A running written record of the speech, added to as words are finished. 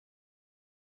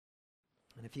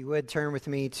And if you would, turn with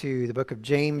me to the book of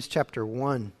James, chapter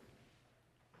 1.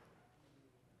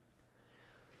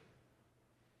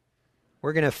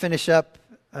 We're going to finish up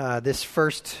this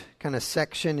first kind of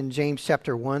section in James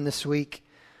chapter 1 this week.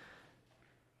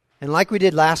 And like we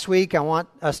did last week, I want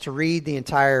us to read the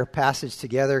entire passage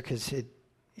together because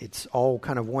it's all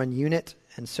kind of one unit.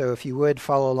 And so if you would,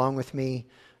 follow along with me.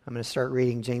 I'm going to start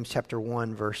reading James chapter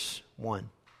 1, verse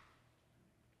 1.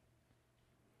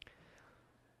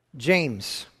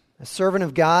 James, a servant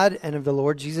of God and of the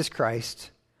Lord Jesus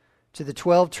Christ, to the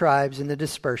 12 tribes in the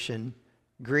dispersion,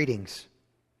 greetings.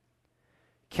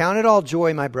 Count it all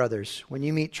joy, my brothers, when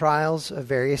you meet trials of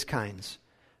various kinds,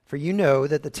 for you know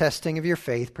that the testing of your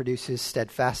faith produces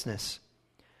steadfastness.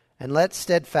 And let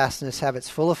steadfastness have its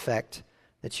full effect,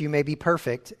 that you may be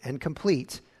perfect and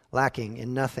complete, lacking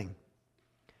in nothing.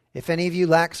 If any of you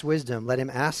lacks wisdom, let him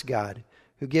ask God,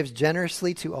 who gives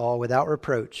generously to all without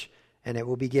reproach, and it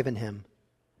will be given him.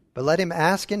 But let him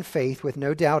ask in faith with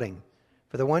no doubting,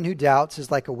 for the one who doubts is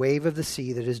like a wave of the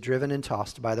sea that is driven and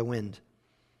tossed by the wind.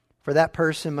 For that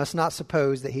person must not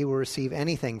suppose that he will receive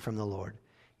anything from the Lord.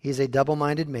 He is a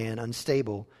double-minded man,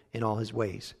 unstable in all his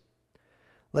ways.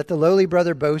 Let the lowly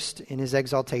brother boast in his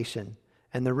exaltation,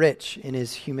 and the rich in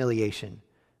his humiliation,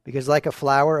 because like a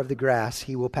flower of the grass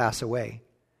he will pass away.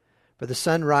 For the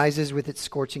sun rises with its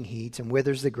scorching heat and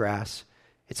withers the grass,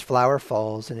 its flower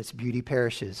falls, and its beauty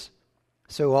perishes.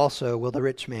 So also will the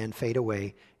rich man fade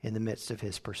away in the midst of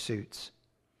his pursuits.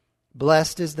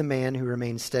 Blessed is the man who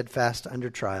remains steadfast under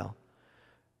trial.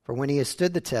 For when he has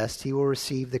stood the test, he will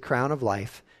receive the crown of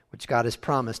life, which God has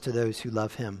promised to those who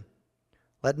love him.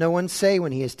 Let no one say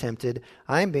when he is tempted,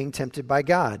 I am being tempted by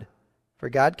God. For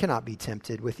God cannot be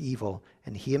tempted with evil,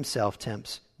 and he himself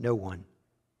tempts no one.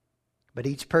 But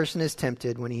each person is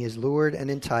tempted when he is lured and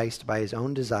enticed by his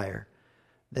own desire.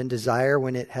 Then desire,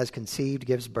 when it has conceived,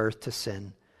 gives birth to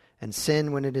sin. And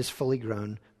sin, when it is fully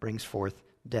grown, brings forth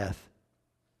death.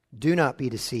 Do not be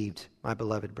deceived, my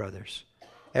beloved brothers.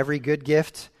 Every good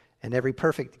gift and every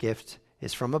perfect gift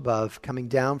is from above, coming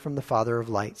down from the Father of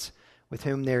lights, with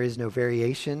whom there is no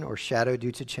variation or shadow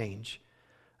due to change.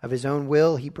 Of his own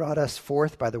will he brought us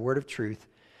forth by the word of truth,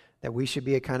 that we should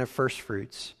be a kind of first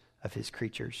fruits of his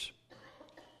creatures.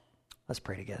 Let's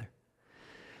pray together.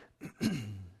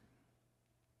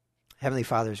 Heavenly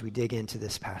Father, as we dig into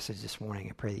this passage this morning,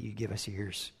 I pray that you give us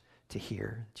ears to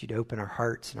hear, that you'd open our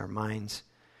hearts and our minds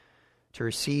to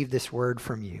receive this word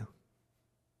from you.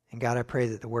 And God, I pray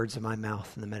that the words of my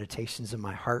mouth and the meditations of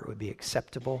my heart would be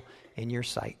acceptable in your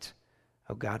sight.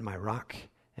 Oh God, my rock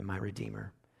and my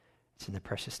redeemer. It's in the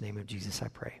precious name of Jesus I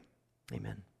pray.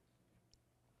 Amen.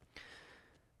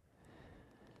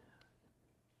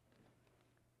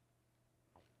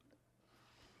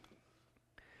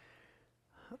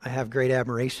 I have great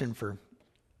admiration for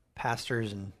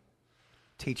pastors and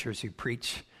teachers who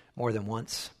preach more than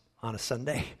once on a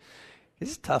Sunday.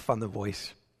 It's tough on the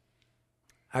voice.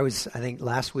 I think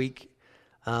last week,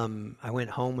 I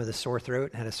went home with a sore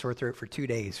throat and had a sore throat for 2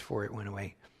 days before it went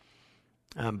away.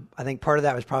 I think part of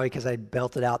that was probably because I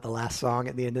belted out the last song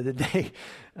at the end of the day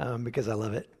because I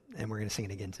love it, and we're going to sing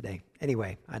it again today.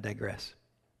 Anyway, I digress.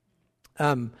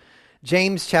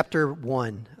 James chapter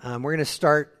 1. We're going to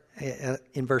start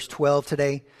in verse 12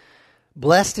 today.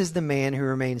 Blessed is the man who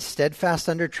remains steadfast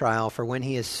under trial, for when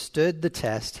he has stood the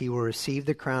test, he will receive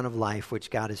the crown of life which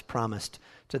God has promised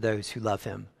to those who love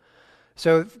him.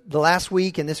 So the last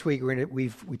week and this week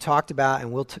we talked about,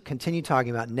 and we'll continue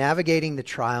talking about, navigating the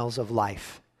trials of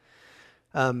life.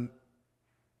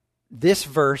 This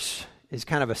verse is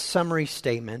kind of a summary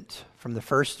statement from the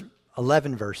first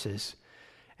 11 verses,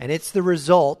 and it's the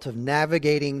result of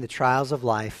navigating the trials of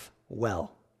life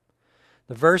well.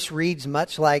 The verse reads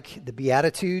much like the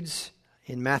Beatitudes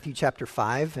in Matthew chapter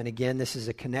 5. And again, this is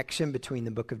a connection between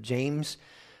the book of James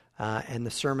and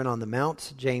the Sermon on the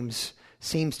Mount. James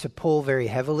seems to pull very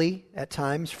heavily at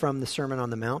times from the Sermon on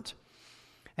the Mount.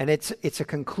 And it's a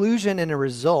conclusion and a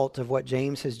result of what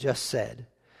James has just said.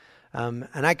 And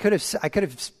I could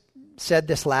have said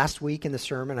this last week in the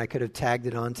sermon. I could have tagged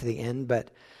it on to the end. But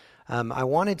I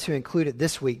wanted to include it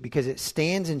this week because it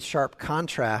stands in sharp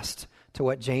contrast to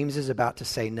what James is about to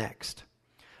say next.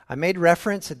 I made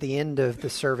reference at the end of the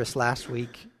service last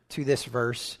week to this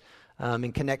verse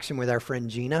in connection with our friend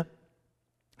Gina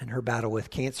and her battle with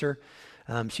cancer.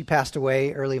 She passed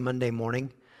away early Monday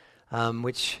morning,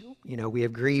 which we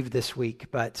have grieved this week.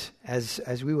 But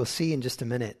as we will see in just a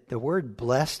minute, the word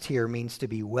blessed here means to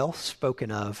be well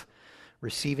spoken of,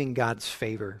 receiving God's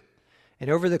favor. And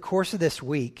over the course of this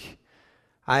week,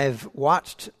 I have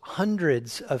watched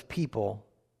hundreds of people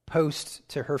post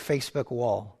to her Facebook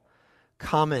wall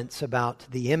comments about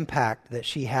the impact that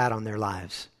she had on their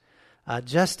lives.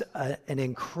 An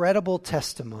incredible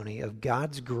testimony of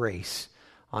God's grace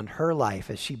on her life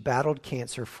as she battled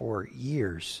cancer for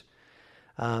years.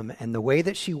 And the way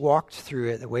that she walked through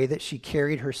it, the way that she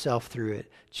carried herself through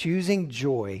it, choosing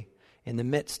joy in the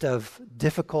midst of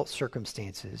difficult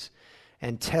circumstances,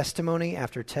 and testimony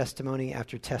after testimony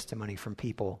after testimony from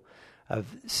people of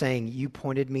saying, you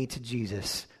pointed me to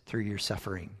Jesus through your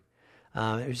suffering.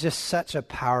 It was just such a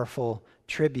powerful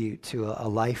tribute to a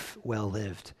life well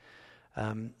lived.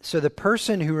 So the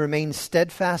person who remains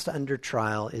steadfast under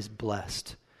trial is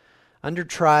blessed. Under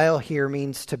trial here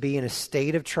means to be in a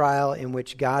state of trial in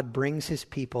which God brings his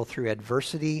people through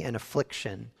adversity and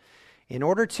affliction in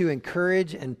order to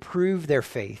encourage and prove their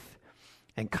faith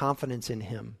and confidence in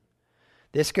him.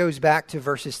 This goes back to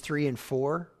verses 3 and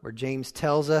 4, where James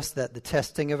tells us that the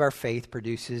testing of our faith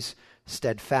produces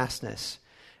steadfastness.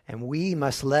 And we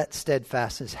must let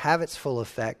steadfastness have its full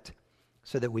effect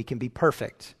so that we can be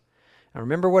perfect. Now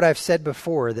remember what I've said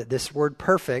before, that this word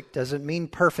perfect doesn't mean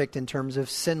perfect in terms of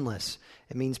sinless.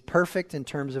 It means perfect in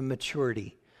terms of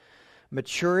maturity.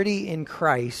 Maturity in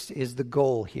Christ is the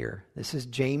goal here. This is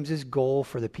James's goal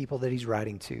for the people that he's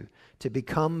writing to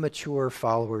become mature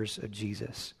followers of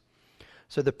Jesus.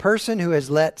 So the person who has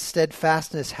let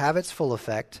steadfastness have its full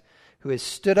effect, who has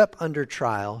stood up under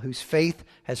trial, whose faith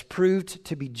has proved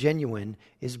to be genuine,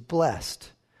 is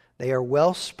blessed. They are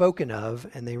well spoken of,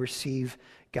 and they receive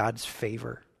God's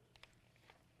favor.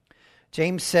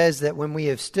 James says that when we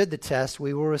have stood the test,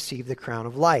 we will receive the crown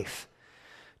of life.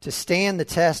 To stand the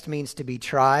test means to be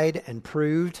tried and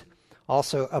proved,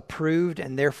 also approved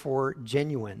and therefore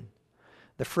genuine.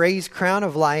 The phrase crown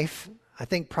of life, I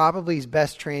think probably is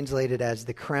best translated as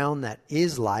the crown that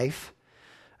is life,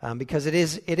 because it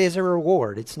is a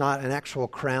reward. It's not an actual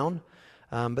crown,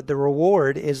 but the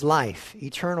reward is life,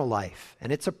 eternal life,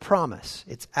 and it's a promise.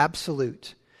 It's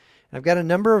absolute. And I've got a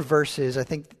number of verses. I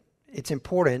think it's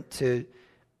important to,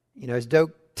 as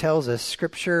Doak tells us,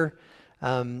 Scripture,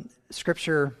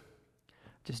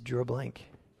 just drew a blank.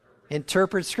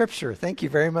 Interpret Scripture. Thank you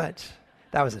very much.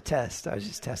 That was a test. I was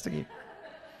just testing you.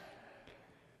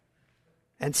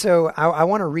 And so I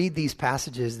want to read these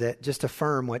passages that just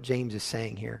affirm what James is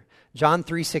saying here. John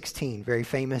 3:16, very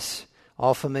famous,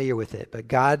 all familiar with it. But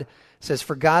God says,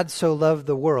 "For God so loved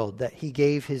the world that he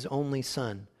gave his only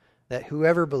Son, that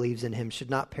whoever believes in him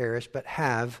should not perish but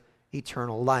have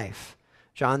eternal life."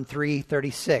 John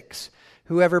 3:36,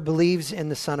 "Whoever believes in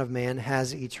the Son of Man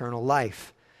has eternal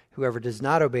life. Whoever does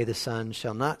not obey the Son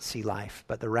shall not see life,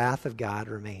 but the wrath of God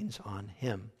remains on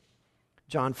him."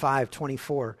 John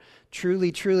 5:24,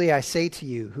 "Truly, truly, I say to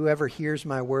you, whoever hears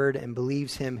my word and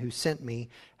believes him who sent me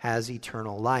has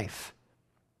eternal life,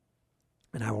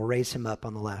 and I will raise him up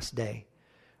on the last day."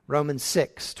 Romans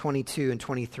 6:22 and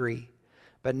 23,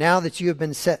 "But now that you have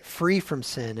been set free from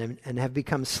sin and have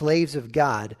become slaves of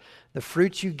God, the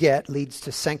fruit you get leads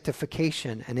to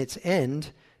sanctification, and its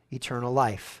end, eternal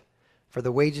life. For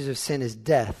the wages of sin is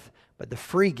death, but the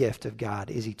free gift of God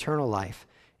is eternal life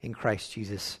in Christ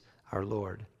Jesus our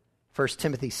Lord." 1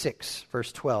 Timothy 6,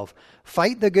 verse 12,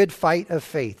 "Fight the good fight of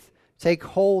faith. Take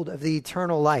hold of the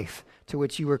eternal life to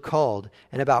which you were called,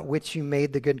 and about which you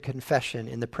made the good confession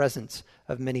in the presence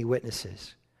of many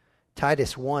witnesses."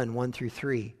 Titus 1, 1 through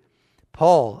 3,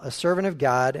 "Paul, a servant of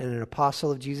God and an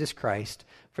apostle of Jesus Christ,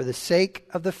 for the sake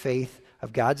of the faith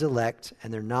of God's elect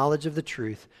and their knowledge of the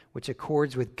truth, which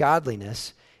accords with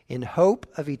godliness, in hope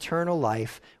of eternal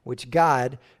life, which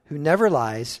God, who never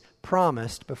lies,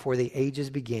 promised before the ages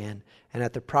began, and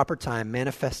at the proper time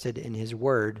manifested in his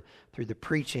word through the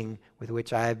preaching with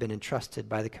which I have been entrusted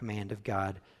by the command of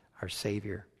God our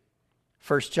Savior."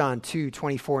 1 John 2,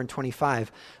 24 and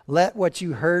 25, "Let what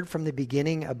you heard from the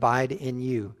beginning abide in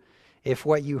you. If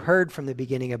what you heard from the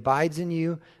beginning abides in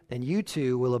you, then you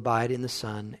too will abide in the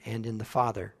Son and in the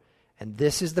Father. And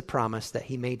this is the promise that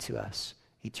he made to us,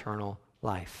 eternal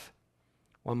life."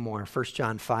 One more, 1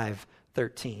 John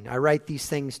 5:13, "I write these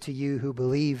things to you who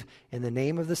believe in the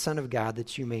name of the Son of God,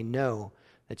 that you may know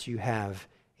that you have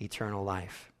eternal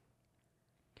life."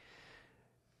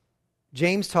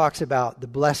 James talks about the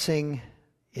blessing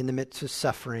in the midst of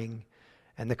suffering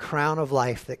and the crown of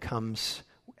life that comes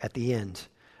at the end.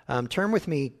 Turn with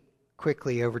me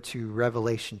quickly over to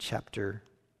Revelation chapter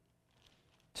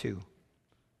 2.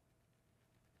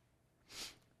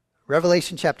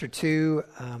 Revelation chapter 2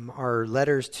 are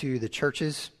letters to the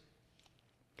churches.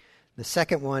 The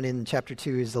second one in chapter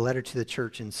 2 is the letter to the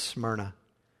church in Smyrna.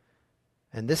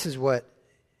 And this is what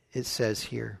it says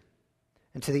here.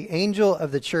 "And to the angel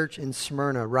of the church in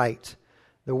Smyrna write,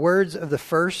 the words of the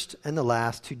first and the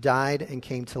last who died and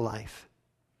came to life.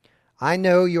 I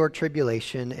know your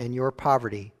tribulation and your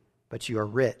poverty, but you are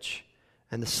rich,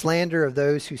 and the slander of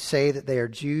those who say that they are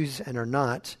Jews and are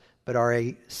not, but are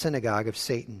a synagogue of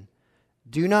Satan.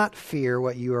 Do not fear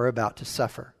what you are about to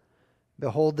suffer.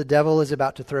 Behold, the devil is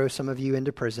about to throw some of you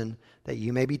into prison, that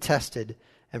you may be tested,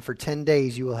 and for 10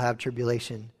 days you will have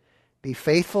tribulation. Be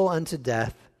faithful unto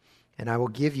death, and I will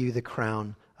give you the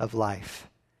crown of life.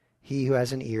 He who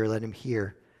has an ear, let him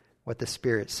hear what the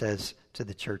Spirit says to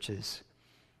the churches.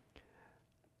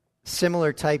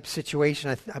 Similar type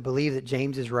situation, I believe that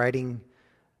James is writing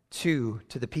to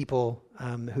the people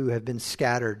who have been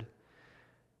scattered.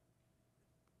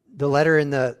 The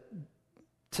letter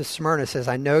to Smyrna says,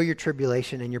 I know your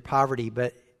tribulation and your poverty,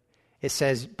 but it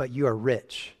says, but you are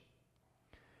rich.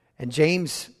 And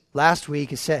James last week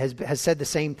has said the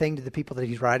same thing to the people that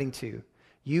he's writing to.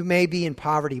 You may be in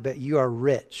poverty, but you are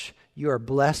rich. You are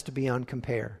blessed beyond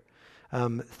compare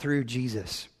through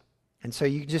Jesus. And so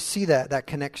you just see that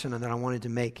connection that I wanted to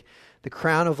make. The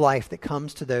crown of life that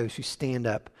comes to those who stand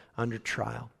up under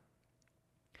trial.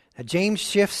 Now, James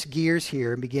shifts gears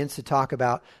here and begins to talk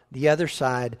about the other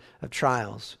side of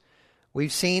trials.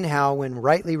 We've seen how, when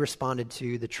rightly responded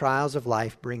to, the trials of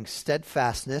life bring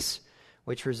steadfastness,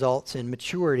 which results in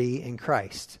maturity in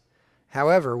Christ.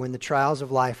 However, when the trials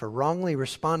of life are wrongly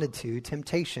responded to,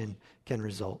 temptation can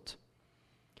result.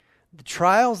 The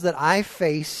trials that I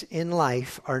face in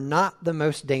life are not the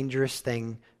most dangerous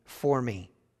thing for me.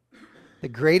 The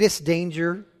greatest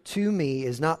danger to me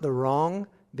is not the wrong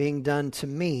being done to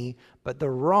me, but the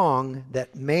wrong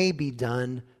that may be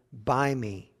done by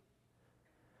me.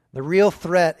 The real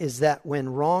threat is that when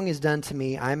wrong is done to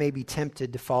me, I may be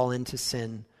tempted to fall into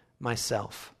sin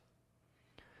myself.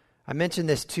 I mentioned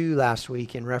this too last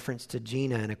week in reference to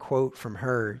Gina and a quote from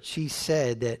her. She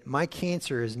said that my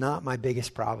cancer is not my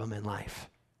biggest problem in life.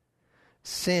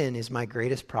 Sin is my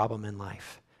greatest problem in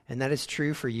life. And that is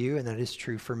true for you, and that is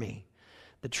true for me.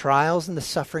 The trials and the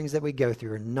sufferings that we go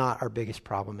through are not our biggest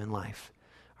problem in life.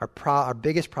 Our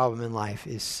biggest problem in life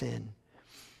is sin.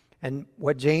 And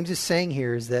what James is saying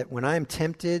here is that when I am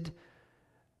tempted,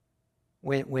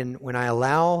 when I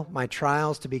allow my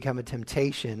trials to become a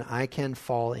temptation, I can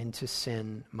fall into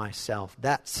sin myself.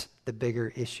 That's the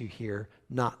bigger issue here,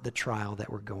 not the trial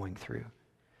that we're going through.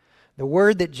 The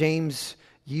word that James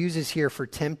uses here for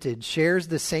tempted shares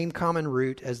the same common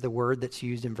root as the word that's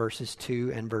used in verses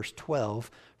 2 and verse 12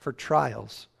 for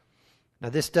trials. Now,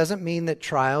 this doesn't mean that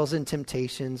trials and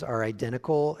temptations are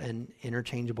identical and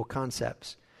interchangeable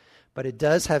concepts, but it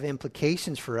does have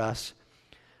implications for us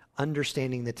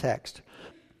understanding the text.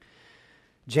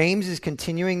 James is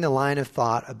continuing the line of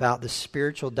thought about the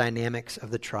spiritual dynamics of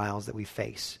the trials that we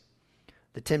face.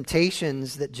 The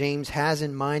temptations that James has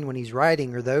in mind when he's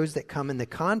writing are those that come in the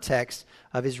context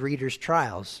of his readers'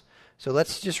 trials. So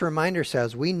let's just remind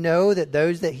ourselves, we know that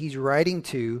those that he's writing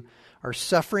to are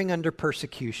suffering under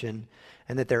persecution,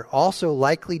 and that they're also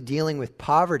likely dealing with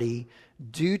poverty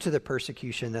due to the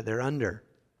persecution that they're under.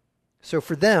 So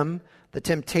for them, the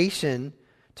temptation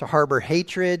to harbor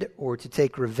hatred or to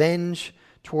take revenge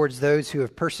towards those who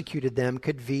have persecuted them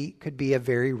could be a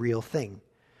very real thing.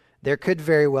 There could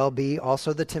very well be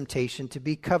also the temptation to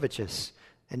be covetous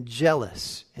and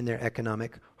jealous in their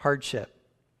economic hardship.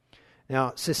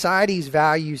 Now, society's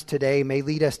values today may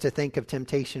lead us to think of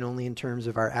temptation only in terms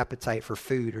of our appetite for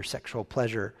food or sexual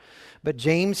pleasure. But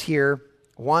James here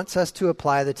wants us to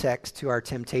apply the text to our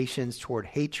temptations toward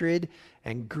hatred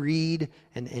and greed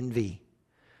and envy.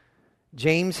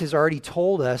 James has already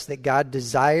told us that God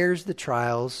desires the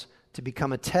trials to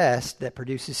become a test that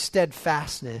produces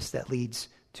steadfastness that leads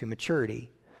to maturity.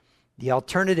 The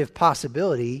alternative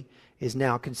possibility is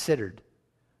now considered,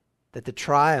 that the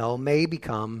trial may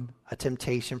become a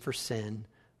temptation for sin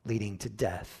leading to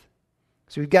death.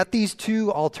 So we've got these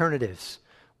two alternatives.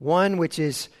 One which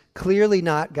is clearly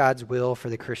not God's will for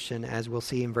the Christian, as we'll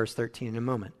see in verse 13 in a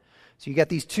moment. So you got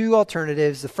these two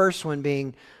alternatives, the first one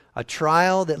being a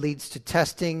trial that leads to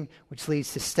testing, which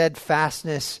leads to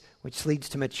steadfastness, which leads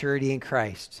to maturity in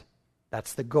Christ.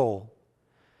 That's the goal.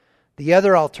 The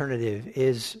other alternative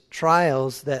is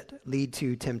trials that lead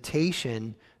to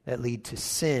temptation, that lead to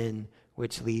sin,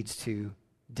 which leads to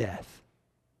death.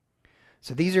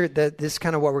 So this is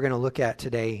kind of what we're going to look at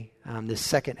today, this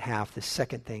second half, this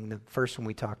second thing. The first one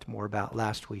we talked more about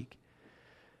last week.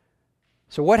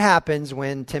 So what happens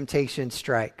when temptation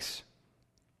strikes?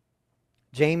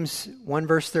 James 1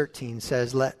 verse 13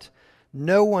 says, "Let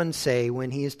no one say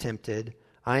when he is tempted,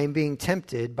 I am being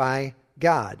tempted by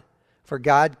God. For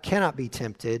God cannot be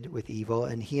tempted with evil,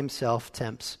 and he himself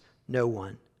tempts no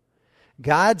one."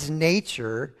 God's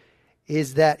nature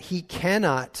is that he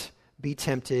cannot be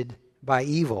tempted by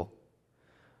evil.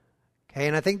 Okay,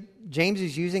 and I think James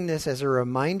is using this as a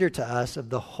reminder to us of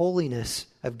the holiness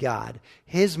of God.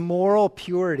 His moral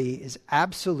purity is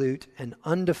absolute and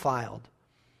undefiled.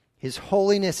 His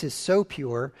holiness is so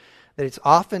pure that it's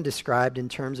often described in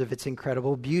terms of its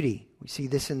incredible beauty. We see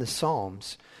this in the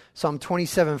Psalms. Psalm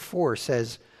 27:4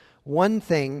 says, "One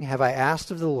thing have I asked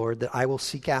of the Lord that I will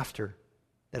seek after,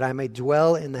 that I may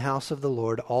dwell in the house of the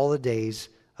Lord all the days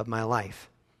of my life,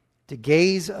 to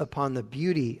gaze upon the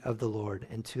beauty of the Lord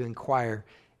and to inquire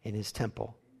in his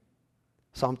temple."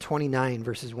 Psalm 29,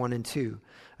 verses 1 and 2.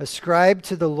 "Ascribe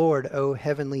to the Lord, O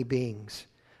heavenly beings.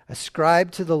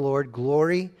 Ascribe to the Lord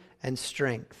glory and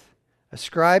strength.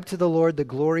 Ascribe to the Lord the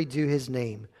glory due his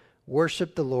name.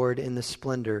 Worship the Lord in the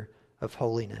splendor of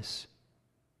holiness."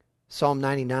 Psalm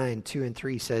 99, 2 and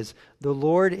 3 says, "The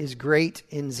Lord is great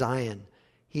in Zion.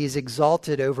 He is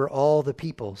exalted over all the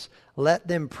peoples. Let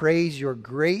them praise your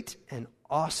great and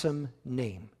awesome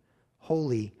name.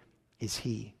 Holy is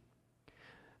he."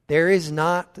 There is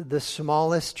not the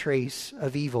smallest trace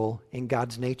of evil in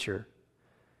God's nature.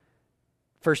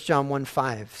 1 John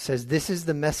 1:5 says, "This is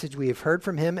the message we have heard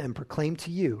from him and proclaim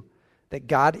to you, that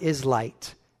God is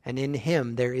light, and in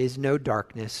him there is no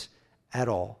darkness at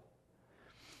all."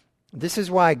 This is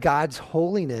why God's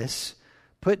holiness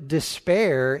put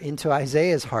despair into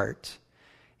Isaiah's heart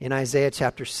in Isaiah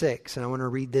chapter 6. And I want to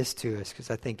read this to us because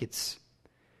I think it's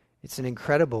an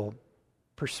incredible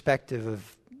perspective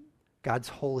of God's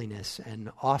holiness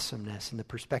and awesomeness and the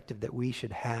perspective that we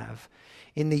should have.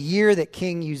 "In the year that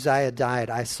King Uzziah died,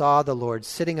 I saw the Lord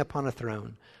sitting upon a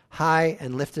throne, high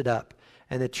and lifted up,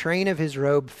 and the train of his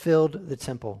robe filled the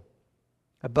temple.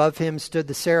 Above him stood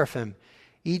the seraphim.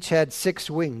 Each had 6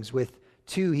 wings. With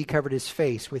 2 he covered his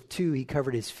face, with 2 he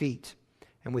covered his feet,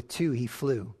 and with 2 he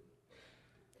flew.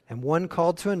 And one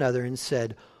called to another and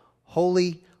said,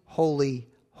 'Holy, holy,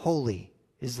 holy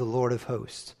is the Lord of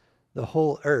hosts. The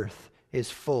whole earth is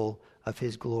full of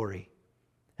his glory.'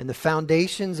 And the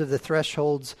foundations of the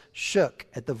thresholds shook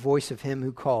at the voice of him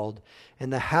who called,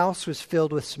 and the house was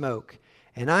filled with smoke.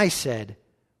 And I said,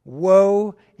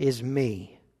 'Woe is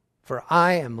me, for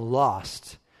I am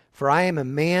lost. For I am a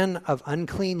man of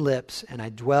unclean lips, and I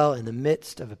dwell in the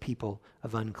midst of a people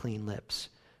of unclean lips.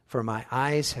 For my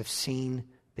eyes have seen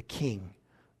the King,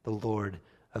 the Lord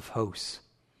of hosts.'"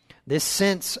 This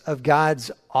sense of God's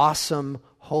awesome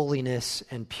holiness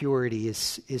and purity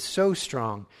is so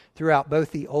strong throughout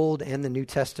both the Old and the New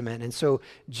Testament. And so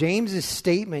James's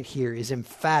statement here is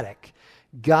emphatic.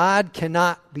 God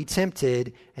cannot be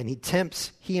tempted, and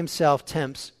he himself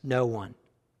tempts no one.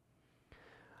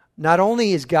 Not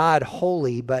only is God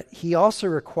holy, but he also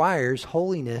requires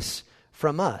holiness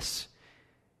from us.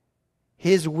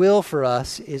 His will for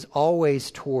us is always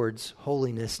towards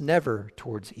holiness, never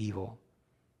towards evil.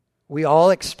 We all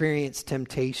experience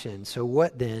temptation. So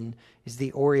what then is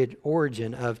the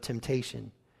origin of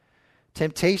temptation?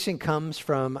 Temptation comes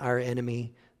from our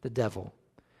enemy, the devil.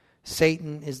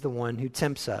 Satan is the one who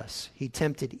tempts us. He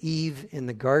tempted Eve in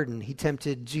the garden. He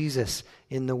tempted Jesus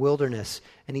in the wilderness.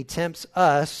 And he tempts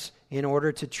us in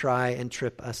order to try and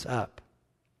trip us up.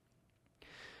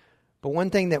 But one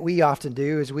thing that we often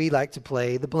do is we like to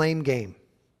play the blame game.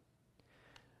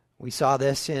 We saw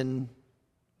this in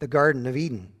the Garden of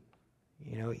Eden.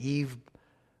 Eve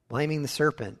blaming the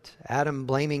serpent, Adam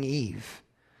blaming Eve.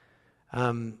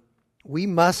 We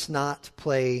must not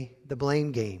play the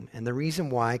blame game. And the reason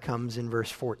why comes in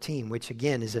verse 14, which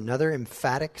again is another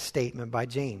emphatic statement by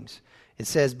James. It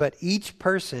says, "But each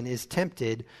person is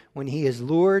tempted when he is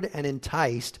lured and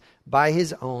enticed by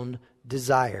his own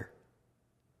desire."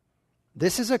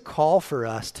 This is a call for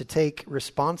us to take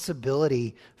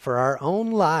responsibility for our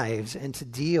own lives and to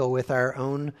deal with our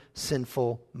own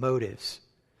sinful motives.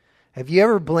 Have you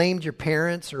ever blamed your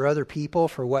parents or other people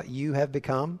for what you have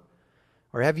become?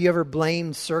 Or have you ever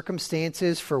blamed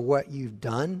circumstances for what you've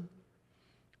done?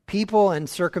 People and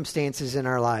circumstances in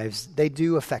our lives, they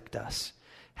do affect us.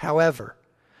 However,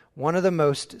 one of the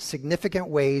most significant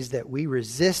ways that we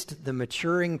resist the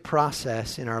maturing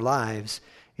process in our lives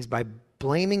is by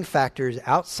blaming factors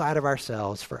outside of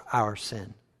ourselves for our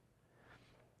sin.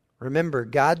 Remember,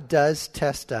 God does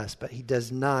test us, but he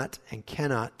does not and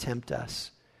cannot tempt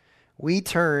us. We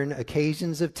turn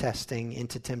occasions of testing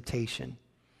into temptation.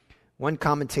 One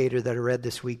commentator that I read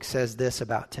this week says this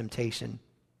about temptation.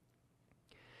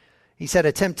 He said,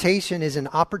 "A temptation is an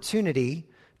opportunity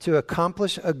to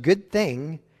accomplish a good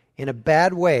thing in a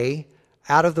bad way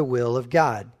out of the will of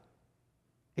God.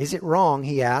 Is it wrong,"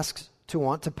 he asks, "to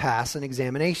want to pass an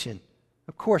examination?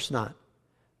 Of course not.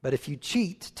 But if you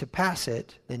cheat to pass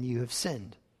it, then you have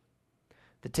sinned."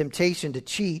 The temptation to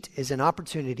cheat is an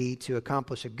opportunity to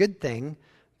accomplish a good thing,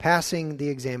 passing the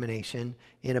examination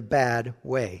in a bad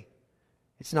way.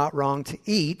 It's not wrong to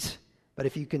eat, but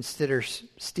if you consider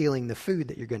stealing the food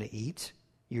that you're going to eat,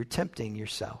 you're tempting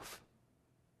yourself.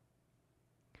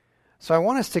 So I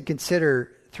want us to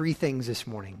consider three things this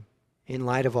morning in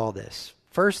light of all this.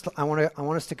 First, I want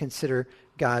us to consider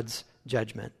God's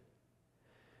judgment.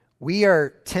 We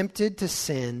are tempted to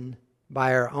sin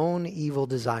by our own evil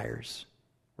desires.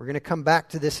 We're going to come back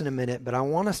to this in a minute, but I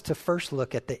want us to first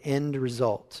look at the end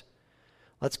result.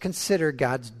 Let's consider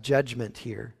God's judgment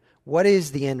here. What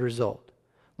is the end result?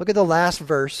 Look at the last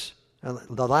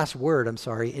word,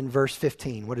 in verse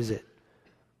 15. What is it?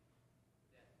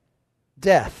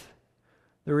 Death.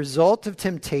 The result of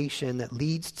temptation that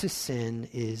leads to sin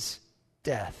is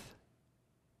death.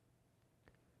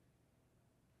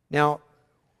 Now,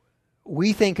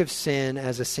 we think of sin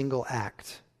as a single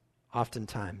act,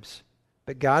 oftentimes.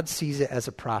 But God sees it as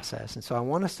a process. And so I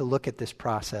want us to look at this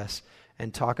process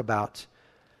and talk about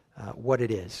what it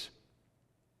is.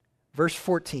 Verse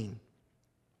 14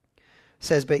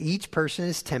 says, "But each person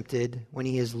is tempted when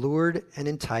he is lured and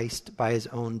enticed by his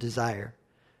own desire.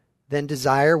 Then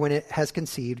desire, when it has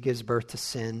conceived, gives birth to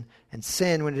sin. And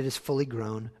sin, when it is fully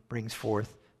grown, brings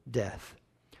forth death."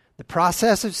 The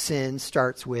process of sin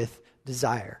starts with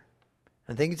desire.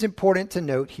 I think it's important to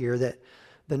note here that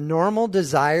the normal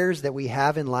desires that we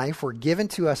have in life were given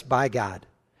to us by God,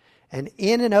 and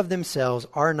in and of themselves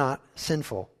are not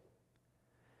sinful.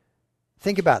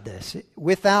 Think about this.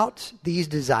 Without these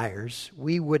desires,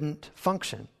 we wouldn't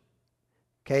function.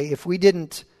 Okay? If we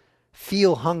didn't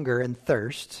feel hunger and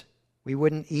thirst, we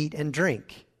wouldn't eat and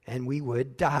drink, and we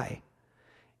would die.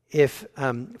 If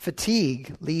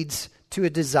fatigue leads to a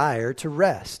desire to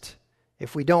rest,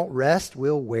 if we don't rest,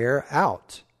 we'll wear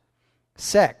out.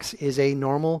 Sex is a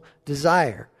normal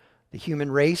desire. The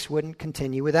human race wouldn't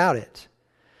continue without it.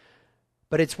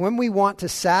 But it's when we want to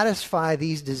satisfy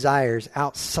these desires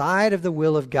outside of the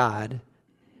will of God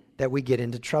that we get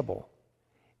into trouble.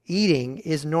 Eating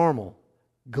is normal.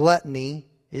 Gluttony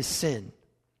is sin.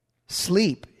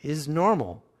 Sleep is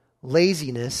normal.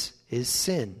 Laziness is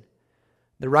sin.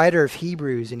 The writer of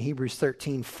Hebrews in Hebrews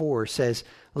 13:4 says,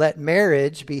 "Let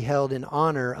marriage be held in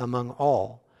honor among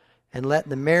all, and let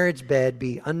the marriage bed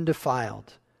be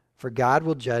undefiled, for God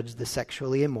will judge the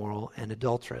sexually immoral and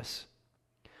adulterous."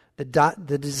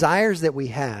 The desires that we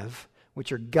have,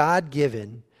 which are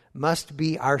God-given, must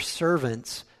be our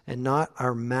servants and not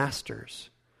our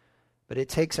masters. But it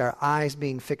takes our eyes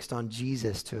being fixed on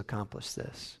Jesus to accomplish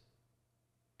this.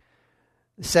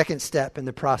 The second step in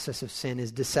the process of sin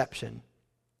is deception.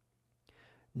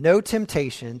 No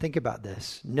temptation, think about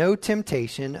this, no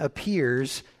temptation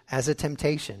appears as a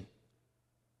temptation.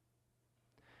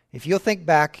 If you'll think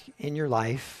back in your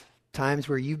life, times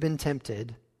where you've been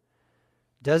tempted,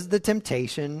 does the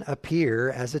temptation appear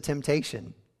as a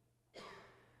temptation?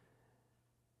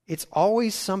 It's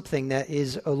always something that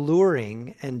is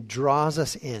alluring and draws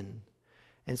us in.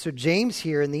 And so James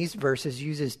here in these verses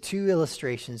uses two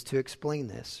illustrations to explain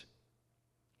this.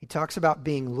 He talks about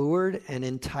being lured and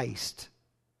enticed.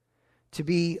 To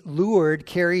be lured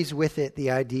carries with it the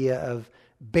idea of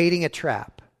baiting a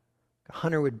trap. A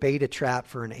hunter would bait a trap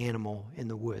for an animal in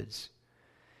the woods.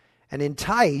 And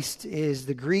enticed is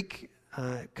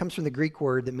comes from the Greek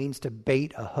word that means to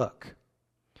bait a hook.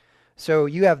 So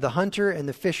you have the hunter and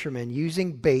the fisherman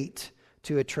using bait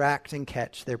to attract and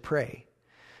catch their prey.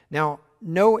 Now,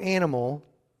 no animal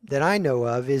that I know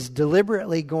of is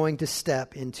deliberately going to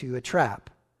step into a trap.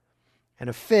 And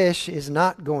a fish is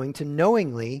not going to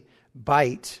knowingly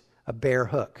bite a bare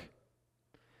hook.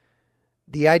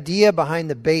 The idea behind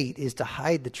the bait is to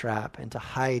hide the trap and to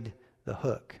hide the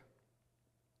hook.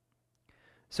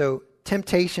 So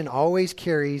temptation always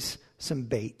carries some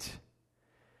bait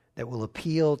that will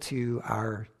appeal to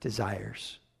our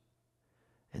desires.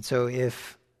 And so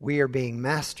if we are being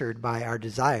mastered by our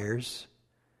desires,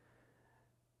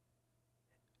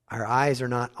 our eyes are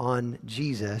not on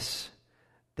Jesus,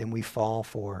 then we fall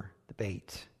for the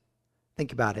bait.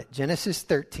 Think about it. Genesis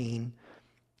 13,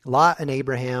 Lot and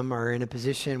Abraham are in a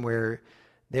position where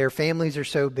their families are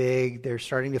so big, they're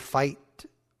starting to fight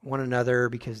one another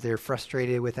because they're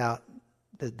frustrated without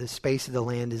the space of the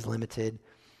land is limited.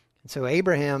 And so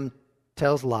Abraham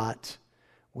tells Lot,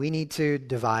 we need to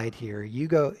divide here.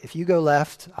 If you go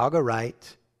left, I'll go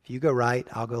right. If you go right,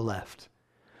 I'll go left.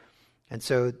 And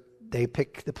so they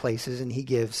pick the places, and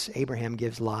Abraham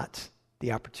gives Lot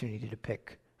the opportunity to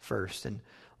pick first. And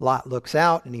Lot looks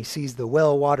out and he sees the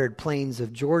well-watered plains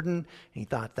of Jordan, and he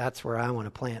thought, that's where I want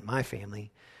to plant my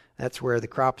family. That's where the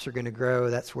crops are going to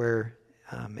grow. That's where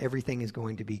everything is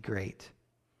going to be great.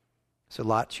 So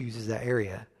Lot chooses that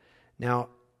area. Now,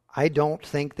 I don't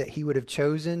think that he would have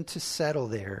chosen to settle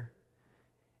there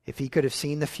if he could have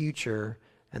seen the future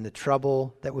and the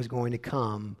trouble that was going to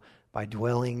come by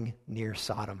dwelling near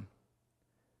Sodom.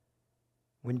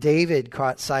 When David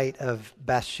caught sight of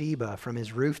Bathsheba from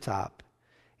his rooftop,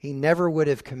 he never would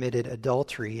have committed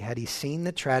adultery had he seen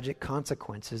the tragic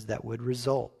consequences that would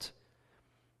result.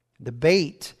 The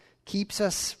bait keeps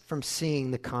us from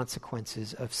seeing the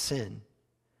consequences of sin.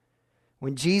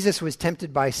 When Jesus was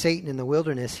tempted by Satan in the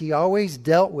wilderness, he always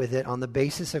dealt with it on the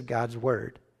basis of God's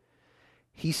word.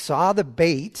 He saw the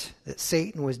bait that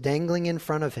Satan was dangling in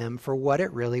front of him for what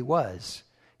it really was.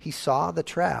 He saw the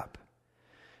trap.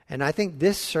 And I think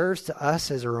this serves to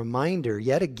us as a reminder,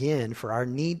 yet again, for our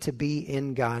need to be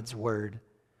in God's word.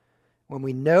 When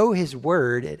we know his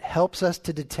word, it helps us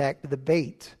to detect the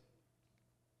bait.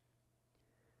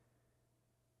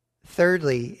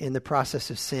 Thirdly, in the process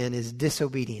of sin is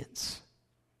disobedience.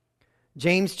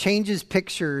 James changes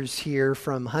pictures here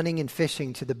from hunting and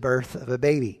fishing to the birth of a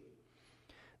baby.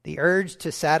 The urge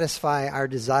to satisfy our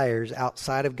desires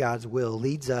outside of God's will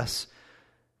leads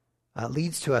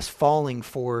to us falling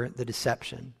for the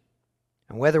deception.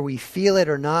 And whether we feel it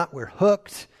or not, we're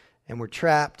hooked and we're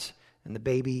trapped, and the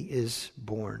baby is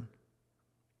born.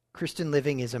 Christian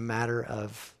living is a matter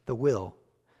of the will,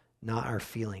 not our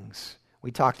feelings.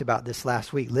 We talked about this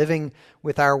last week. Living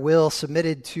with our will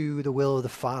submitted to the will of the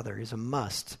Father is a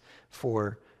must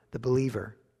for the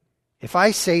believer. If I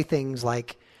say things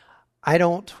like, I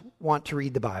don't want to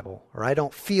read the Bible, or I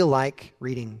don't feel like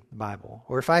reading the Bible,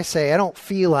 or if I say I don't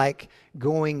feel like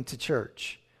going to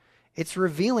church, it's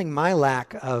revealing my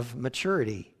lack of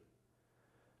maturity.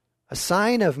 A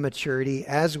sign of maturity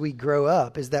as we grow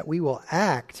up is that we will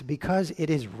act because it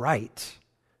is right,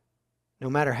 no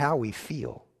matter how we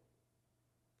feel.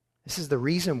 This is the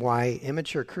reason why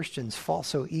immature Christians fall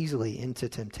so easily into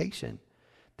temptation.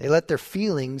 They let their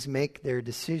feelings make their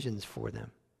decisions for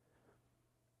them.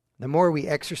 The more we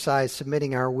exercise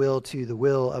submitting our will to the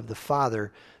will of the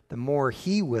Father, the more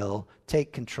he will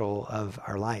take control of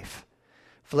our life.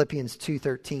 Philippians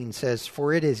 2:13 says,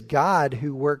 "For it is God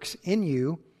who works in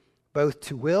you both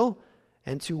to will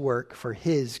and to work for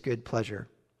his good pleasure."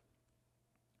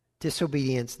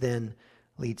 Disobedience then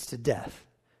leads to death,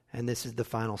 and this is the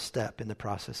final step in the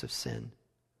process of sin.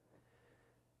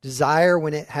 Desire,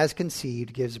 when it has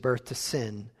conceived, gives birth to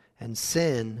sin, and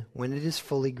sin, when it is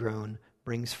fully grown,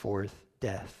 brings forth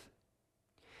death.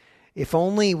 If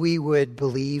only we would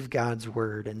believe God's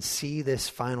word and see this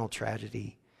final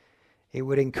tragedy, it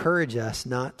would encourage us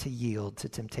not to yield to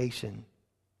temptation.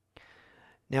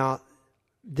 Now,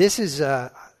 this is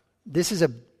a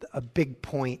big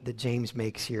point that James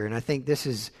makes here, and I think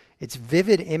it's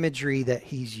vivid imagery that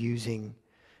he's using,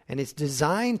 and it's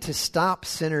designed to stop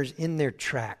sinners in their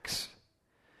tracks,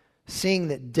 seeing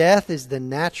that death is the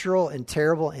natural and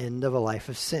terrible end of a life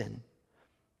of sin.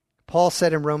 Paul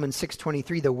said in Romans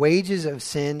 6:23, the wages of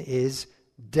sin is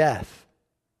death.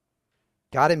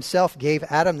 God himself gave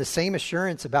Adam the same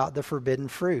assurance about the forbidden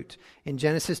fruit. In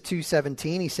Genesis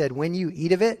 2:17, he said, when you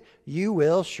eat of it, you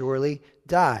will surely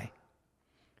die.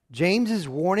 James is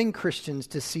warning Christians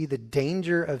to see the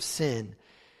danger of sin,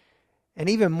 and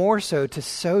even more so, to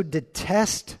so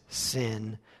detest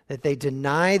sin that they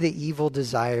deny the evil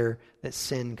desire that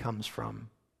sin comes from.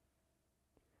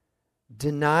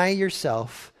 Deny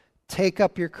yourself, take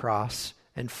up your cross,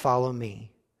 and follow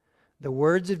me. The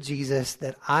words of Jesus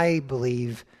that I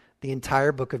believe the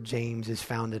entire book of James is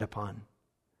founded upon.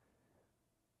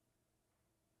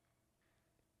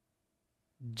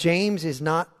 James is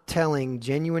not telling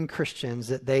genuine Christians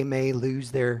that they may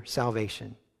lose their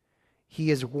salvation.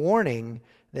 He is warning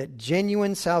that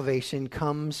genuine salvation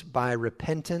comes by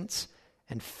repentance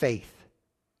and faith.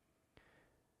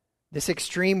 This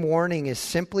extreme warning is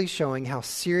simply showing how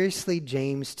seriously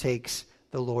James takes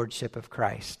the lordship of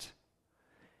Christ.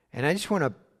 And I just want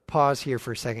to pause here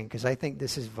for a second because I think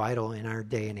this is vital in our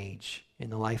day and age, in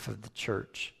the life of the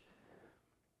church.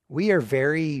 We are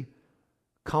very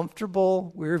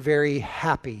comfortable, we're very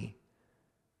happy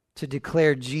to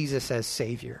declare Jesus as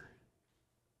Savior.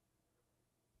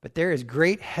 But there is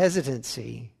great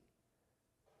hesitancy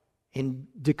in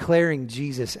declaring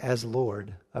Jesus as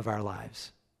Lord of our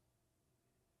lives.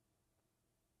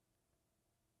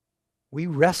 We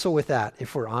wrestle with that,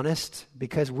 if we're honest,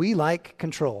 because we like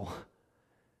control.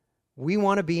 We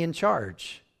want to be in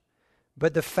charge.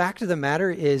 But the fact of the matter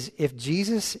is, if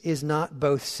Jesus is not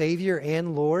both Savior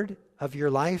and Lord of your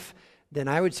life, then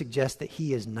I would suggest that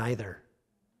he is neither.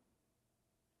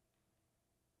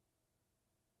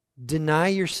 Deny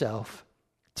yourself,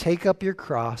 take up your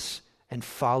cross, and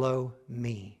follow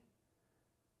me.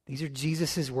 These are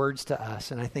Jesus' words to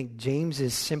us, and I think James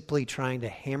is simply trying to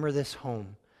hammer this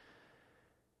home.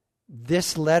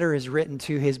 This letter is written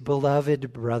to his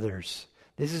beloved brothers.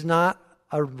 This is not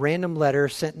a random letter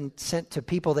sent to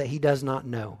people that he does not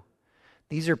know.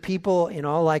 These are people, in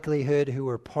all likelihood, who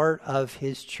were part of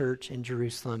his church in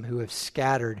Jerusalem who have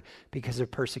scattered because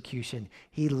of persecution.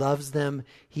 He loves them.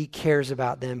 He cares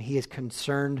about them. He is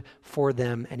concerned for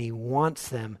them, and he wants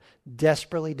them,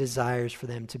 desperately desires for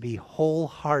them to be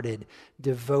wholehearted,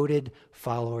 devoted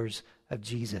followers of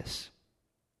Jesus.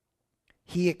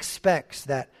 He expects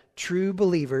that true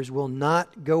believers will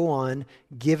not go on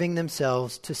giving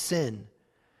themselves to sin.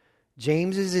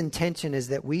 James's intention is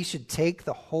that we should take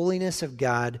the holiness of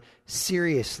God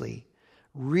seriously,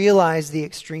 realize the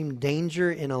extreme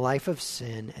danger in a life of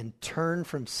sin, and turn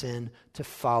from sin to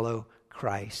follow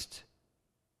Christ.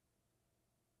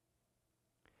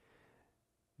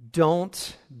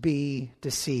 Don't be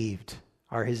deceived,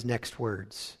 are his next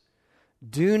words.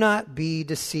 Do not be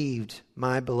deceived,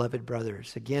 my beloved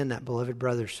brothers. Again, that beloved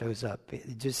brother shows up.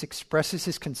 It just expresses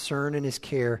his concern and his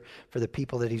care for the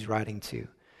people that he's writing to.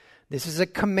 This is a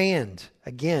command.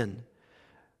 Again,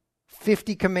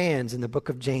 50 commands in the book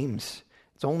of James.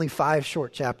 It's only 5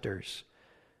 short chapters.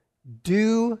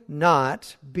 Do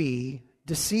not be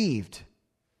deceived.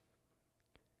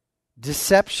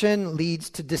 Deception leads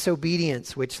to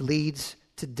disobedience, which leads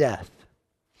to death.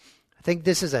 I think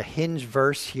this is a hinge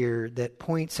verse here that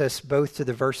points us both to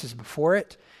the verses before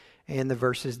it and the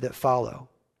verses that follow.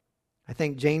 I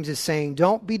think James is saying,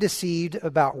 don't be deceived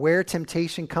about where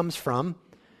temptation comes from,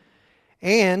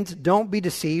 and don't be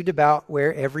deceived about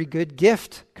where every good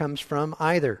gift comes from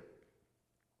either.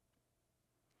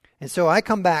 And so I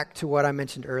come back to what I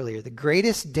mentioned earlier. The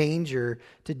greatest danger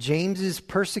to James's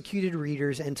persecuted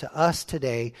readers and to us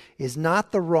today is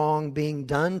not the wrong being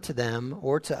done to them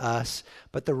or to us,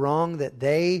 but the wrong that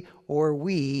they or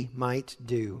we might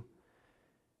do.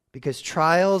 Because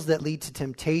trials that lead to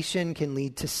temptation can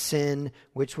lead to sin,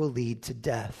 which will lead to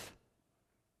death.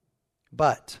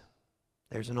 But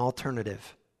there's an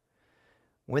alternative.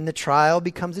 When the trial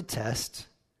becomes a test,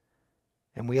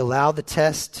 and we allow the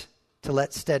test to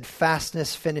let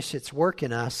steadfastness finish its work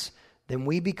in us, then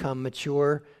we become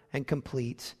mature and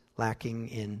complete, lacking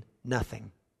in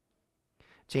nothing.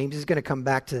 James is going to come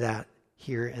back to that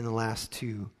here in the last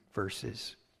 2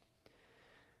 verses.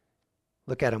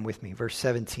 Look at them with me, verse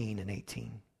 17 and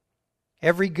 18.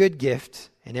 Every good gift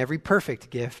and every perfect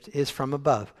gift is from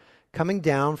above, coming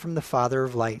down from the Father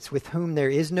of lights, with whom there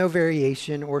is no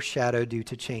variation or shadow due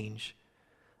to change.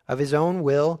 Of his own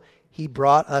will, he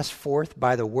brought us forth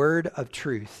by the word of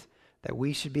truth, that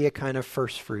we should be a kind of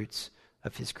first fruits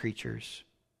of his creatures.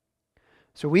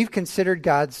 So we've considered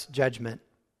God's judgment.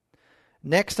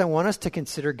 Next, I want us to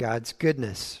consider God's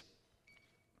goodness.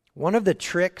 One of the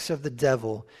tricks of the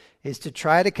devil is to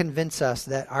try to convince us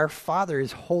that our Father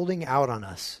is holding out on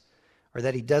us, or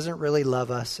that he doesn't really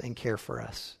love us and care for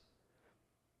us.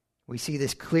 We see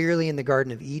this clearly in the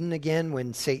Garden of Eden again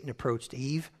when Satan approached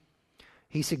Eve.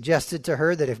 He suggested to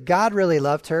her that if God really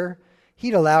loved her,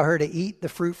 he'd allow her to eat the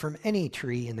fruit from any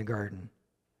tree in the garden.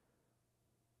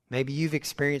 Maybe you've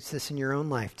experienced this in your own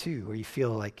life too, where you feel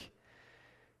like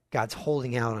God's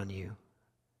holding out on you.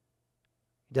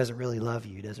 He doesn't really love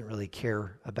you. He doesn't really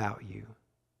care about you.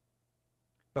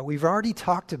 But we've already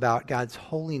talked about God's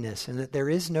holiness and that there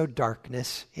is no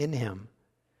darkness in him.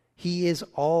 He is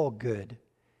all good.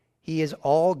 He is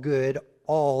all good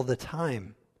all the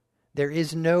time. There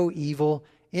is no evil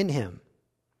in him.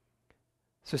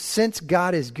 So since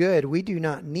God is good, we do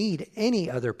not need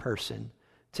any other person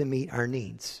to meet our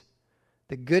needs.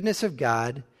 The goodness of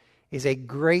God is a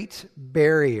great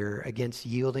barrier against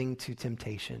yielding to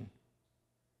temptation.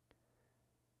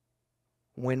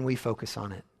 When we focus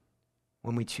on it,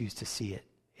 when we choose to see it,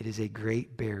 it is a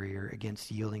great barrier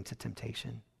against yielding to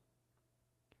temptation.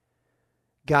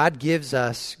 God gives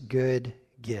us good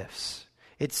gifts.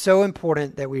 It's so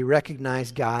important that we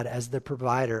recognize God as the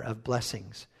provider of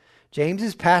blessings. James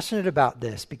is passionate about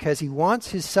this because he wants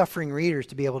his suffering readers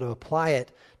to be able to apply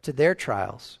it to their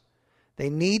trials. They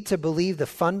need to believe the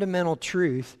fundamental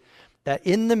truth that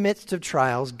in the midst of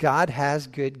trials, God has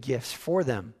good gifts for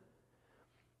them.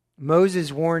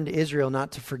 Moses warned Israel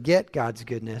not to forget God's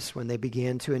goodness when they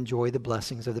began to enjoy the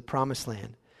blessings of the promised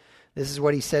land. This is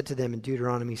what he said to them in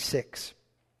Deuteronomy 6.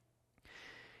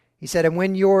 He said, "And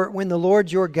when the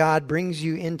Lord your God brings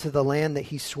you into the land that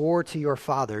he swore to your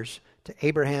fathers, to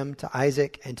Abraham, to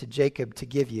Isaac, and to Jacob to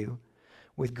give you,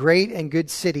 with great and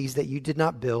good cities that you did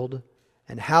not build,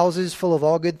 and houses full of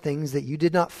all good things that you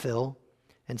did not fill,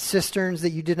 and cisterns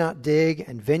that you did not dig,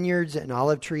 and vineyards and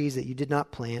olive trees that you did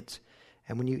not plant,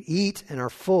 And when you eat and are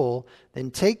full,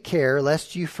 then take care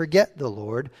lest you forget the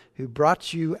Lord who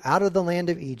brought you out of the land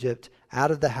of Egypt,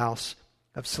 out of the house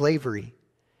of slavery.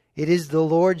 It is the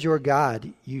Lord your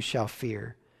God you shall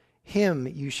fear. Him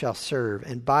you shall serve,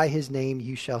 and by his name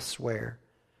you shall swear.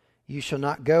 You shall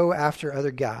not go after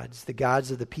other gods, the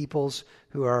gods of the peoples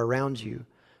who are around you.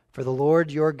 For the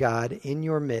Lord your God in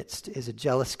your midst is a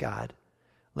jealous God,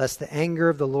 lest the anger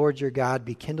of the Lord your God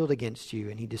be kindled against you,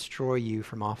 and he destroy you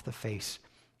from off the face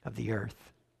of the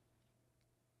earth.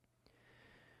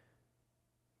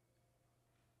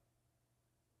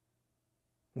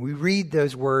 We read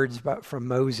those words from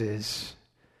Moses,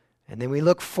 and then we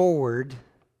look forward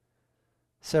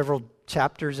several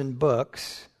chapters and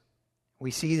books.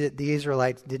 We see that the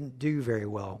Israelites didn't do very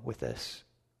well with this.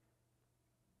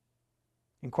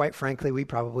 And quite frankly, we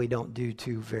probably don't do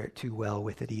too well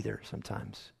with it either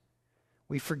sometimes.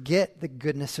 We forget the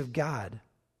goodness of God.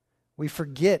 We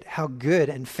forget how good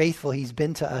and faithful he's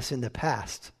been to us in the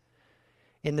past.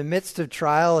 In the midst of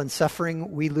trial and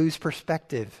suffering, we lose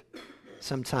perspective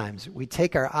sometimes. We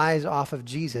take our eyes off of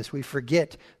Jesus. We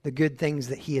forget the good things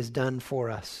that he has done for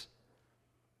us.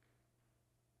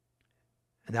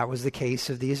 And that was the case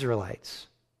of the Israelites.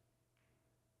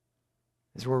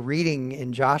 As we're reading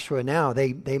in Joshua now,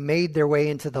 they made their way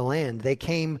into the land.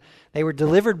 They were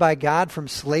delivered by God from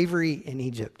slavery in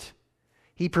Egypt.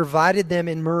 He provided them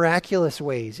in miraculous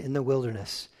ways in the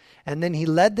wilderness. And then he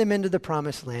led them into the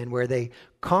promised land where they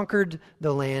conquered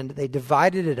the land. They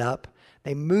divided it up.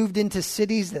 They moved into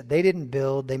cities that they didn't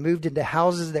build. They moved into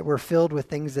houses that were filled with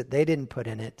things that they didn't put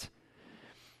in it.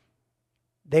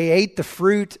 They ate the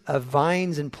fruit of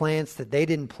vines and plants that they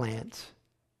didn't plant.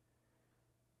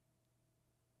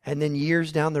 And then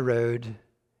years down the road,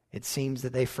 it seems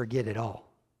that they forget it all.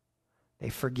 They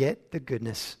forget the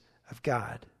goodness of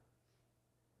God.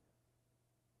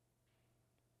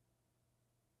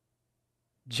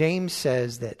 James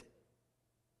says that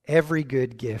every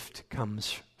good gift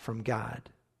comes from God.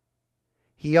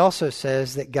 He also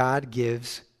says that God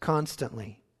gives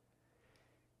constantly.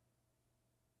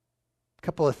 A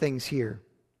couple of things here.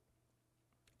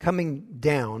 Coming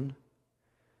down,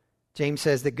 James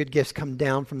says that good gifts come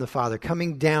down from the Father.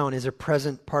 Coming down is a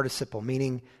present participle,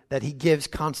 meaning that he gives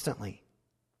constantly.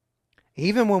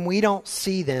 Even when we don't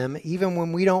see them, even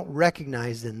when we don't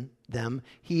recognize them,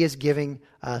 he is giving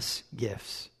us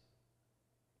gifts.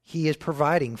 He is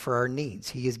providing for our needs.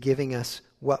 He is giving us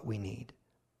what we need.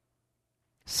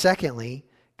 Secondly,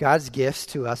 God's gifts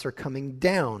to us are coming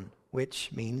down, which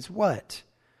means what?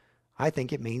 I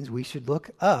think it means we should look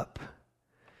up.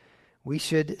 We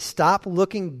should stop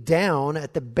looking down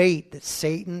at the bait that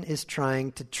Satan is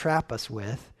trying to trap us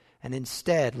with and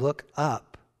instead look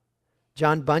up.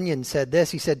 John Bunyan said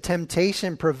this. He said,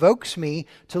 "Temptation provokes me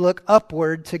to look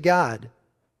upward to God."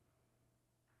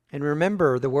 And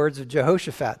remember the words of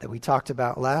Jehoshaphat that we talked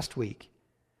about last week.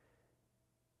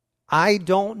 I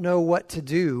don't know what to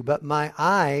do, but my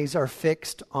eyes are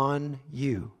fixed on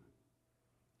you.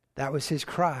 That was his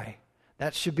cry.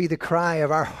 That should be the cry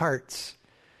of our hearts.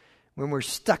 When we're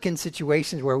stuck in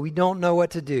situations where we don't know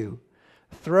what to do,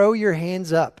 throw your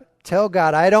hands up. Tell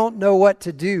God, I don't know what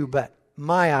to do, but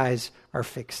my eyes are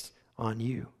fixed on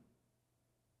you.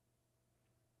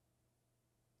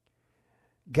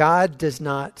 God does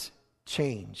not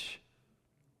change.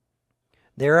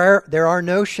 There are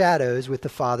no shadows with the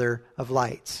Father of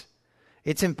lights.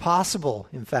 It's impossible,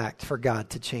 in fact, for God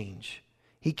to change.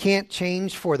 He can't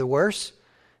change for the worse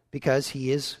because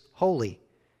he is holy.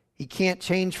 He can't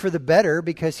change for the better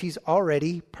because he's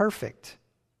already perfect.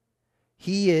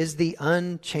 He is the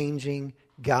unchanging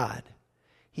God.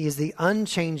 He is the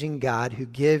unchanging God who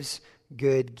gives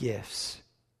good gifts.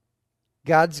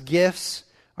 God's gifts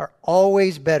are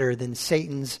always better than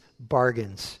Satan's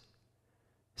bargains.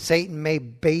 Satan may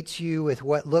bait you with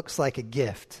what looks like a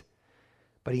gift,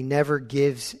 but he never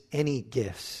gives any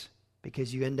gifts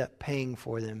because you end up paying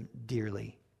for them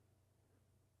dearly.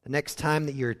 The next time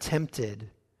that you're tempted,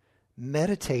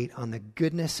 meditate on the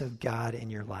goodness of God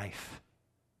in your life.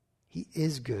 He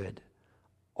is good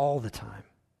all the time.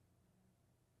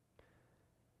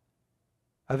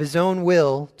 Of his own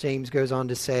will, James goes on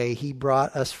to say, he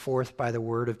brought us forth by the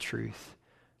word of truth,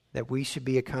 that we should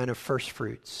be a kind of first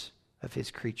fruits of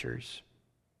his creatures.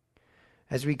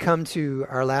 As we come to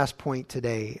our last point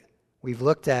today, we've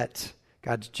looked at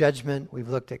God's judgment, we've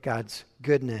looked at God's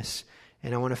goodness,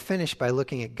 and I want to finish by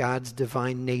looking at God's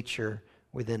divine nature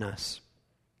within us.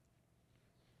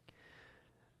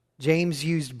 James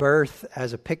used birth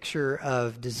as a picture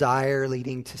of desire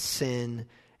leading to sin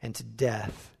and to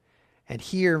death. And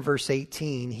here in verse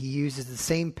 18, he uses the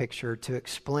same picture to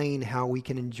explain how we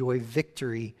can enjoy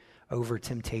victory over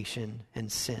temptation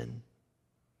and sin.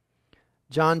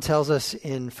 John tells us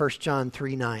in 1 John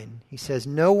 3:9, he says,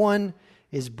 no one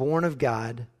born of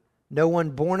God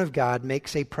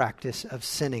makes a practice of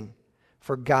sinning,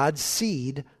 for God's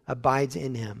seed abides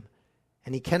in him,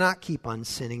 and he cannot keep on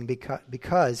sinning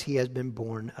because he has been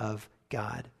born of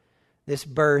God. This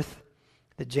birth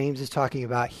that James is talking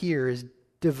about here is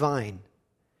divine.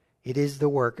 It is the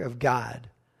work of God.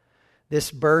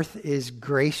 This birth is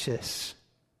gracious.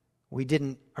 We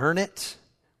didn't earn it.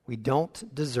 We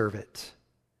don't deserve it.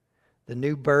 The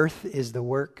new birth is the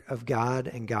work of God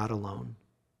and God alone.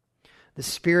 The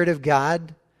Spirit of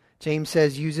God, James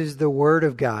says, uses the Word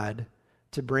of God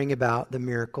to bring about the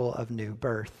miracle of new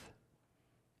birth.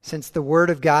 Since the Word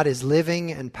of God is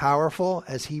living and powerful,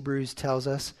 as Hebrews tells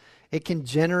us, it can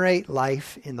generate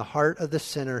life in the heart of the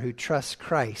sinner who trusts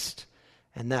Christ,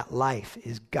 and that life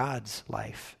is God's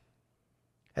life.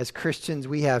 As Christians,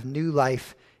 we have new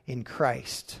life in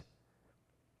Christ.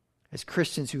 As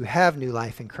Christians who have new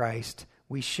life in Christ,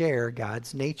 we share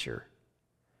God's nature.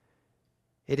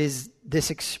 It is this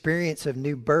experience of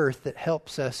new birth that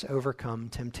helps us overcome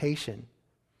temptation.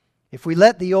 If we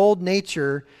let the old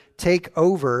nature take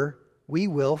over, we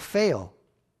will fail.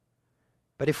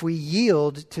 But if we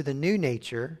yield to the new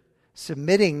nature,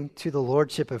 submitting to the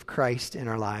lordship of Christ in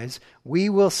our lives, we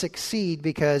will succeed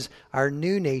because our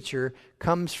new nature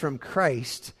comes from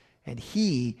Christ and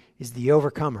He is the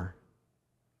overcomer.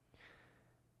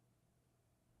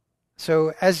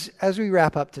 So as we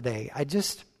wrap up today, I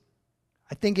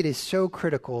think it is so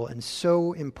critical and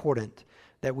so important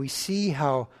that we see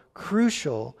how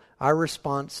crucial our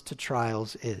response to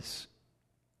trials is.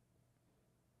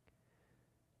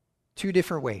 Two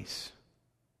different ways.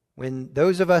 When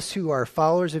those of us who are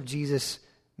followers of Jesus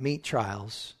meet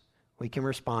trials, we can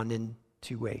respond in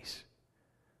two ways.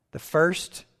 The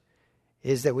first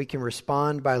is that we can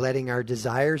respond by letting our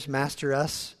desires master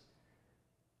us,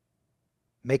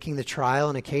 making the trial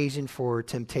an occasion for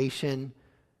temptation,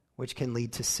 which can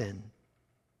lead to sin.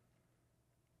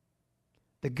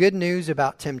 The good news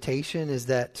about temptation is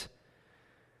that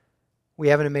we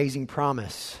have an amazing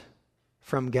promise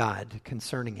from God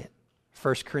concerning it.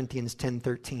 1 Corinthians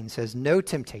 10:13 says, no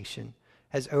temptation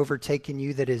has overtaken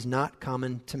you that is not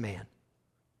common to man.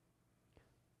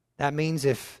 That means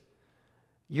if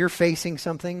you're facing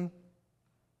something,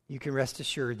 you can rest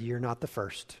assured you're not the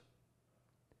first.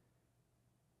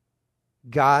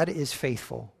 God is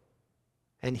faithful,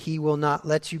 and He will not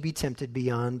let you be tempted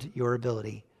beyond your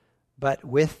ability. But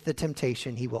with the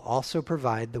temptation, He will also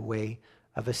provide the way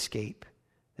of escape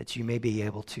that you may be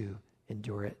able to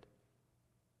endure it.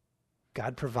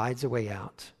 God provides a way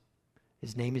out.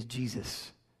 His name is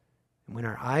Jesus. And when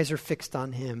our eyes are fixed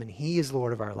on Him and He is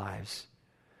Lord of our lives,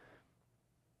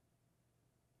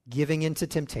 giving into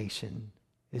temptation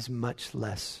is much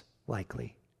less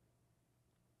likely.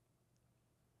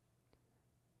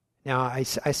 Now, I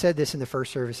said this in the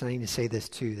first service, and I need to say this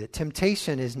too, that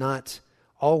temptation is not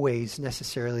always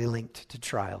necessarily linked to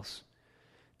trials.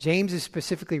 James is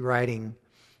specifically writing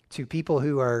to people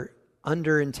who are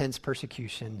under intense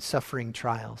persecution, suffering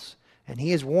trials, and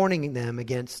he is warning them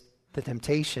against the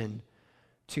temptation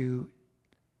to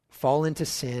fall into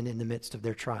sin in the midst of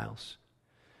their trials.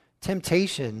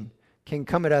 Temptation can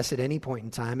come at us at any point in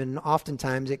time, and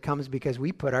oftentimes it comes because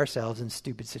we put ourselves in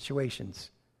stupid situations.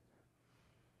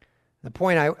 The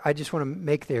point I just want to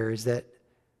make there is that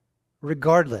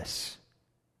regardless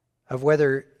of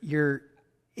whether you're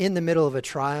in the middle of a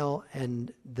trial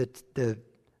and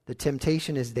the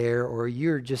temptation is there, or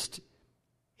you're just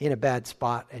in a bad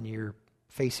spot and you're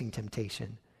facing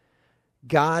temptation,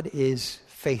 God is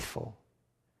faithful.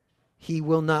 He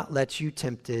will not let you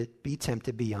be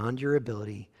tempted beyond your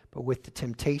ability, but with the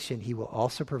temptation, He will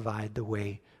also provide the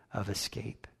way of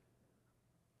escape.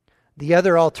 The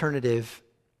other alternative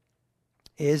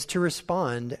is to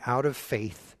respond out of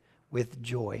faith with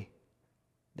joy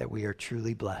that we are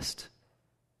truly blessed.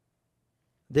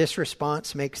 This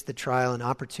response makes the trial an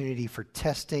opportunity for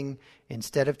testing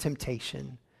instead of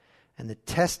temptation, and the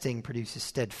testing produces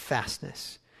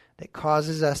steadfastness that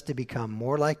causes us to become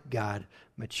more like God,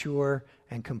 mature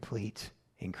and complete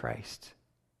in Christ.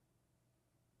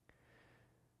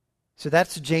 So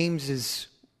that's James's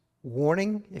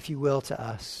warning, if you will, to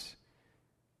us.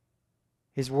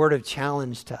 His word of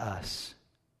challenge to us.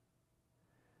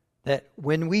 That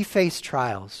when we face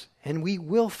trials, and we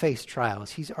will face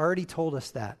trials, He's already told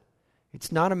us that.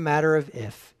 It's not a matter of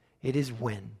if, it is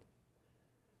when.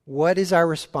 What is our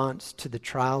response to the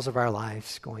trials of our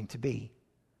lives going to be?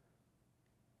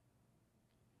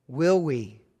 Will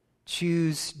we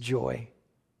choose joy?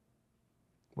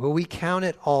 Will we count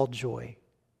it all joy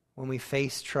when we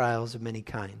face trials of many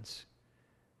kinds.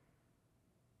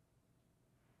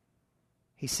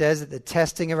 He says that the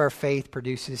testing of our faith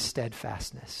produces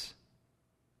steadfastness.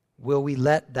 Will we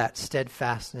let that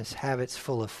steadfastness have its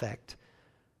full effect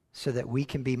so that we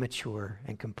can be mature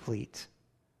and complete,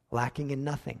 lacking in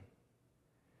nothing?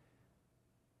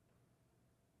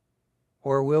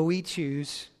 Or will we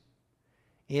choose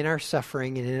in our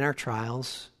suffering and in our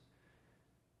trials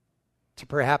to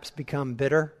perhaps become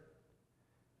bitter,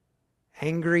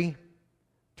 angry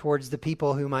towards the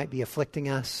people who might be afflicting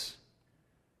us,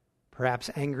 perhaps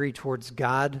angry towards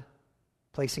God,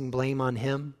 placing blame on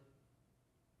Him?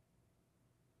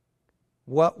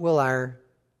 What will our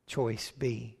choice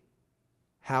be?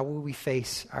 How will we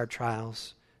face our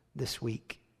trials this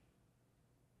week?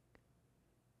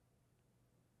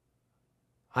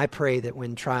 I pray that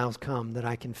when trials come, that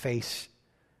I can face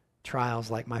trials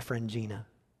like my friend Gina,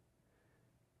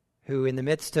 who in the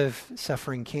midst of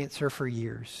suffering cancer for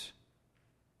years,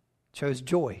 chose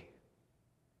joy.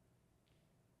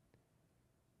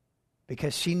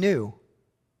 Because she knew,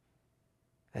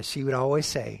 as she would always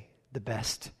say, the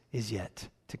best is yet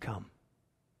to come.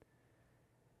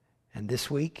 And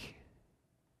this week,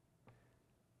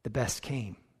 the best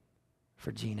came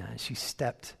for Gina as she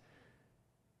stepped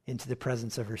into the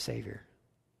presence of her Savior.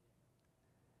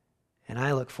 And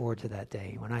I look forward to that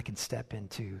day when I can step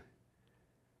into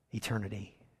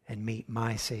eternity and meet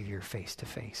my Savior face to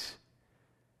face.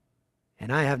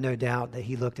 And I have no doubt that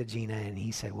He looked at Gina and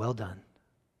He said, "Well done,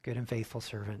 good and faithful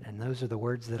servant." And those are the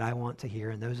words that I want to hear,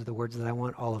 and those are the words that I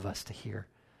want all of us to hear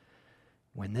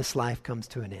when this life comes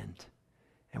to an end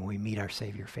and we meet our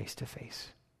Savior face to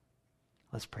face.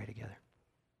 Let's pray together.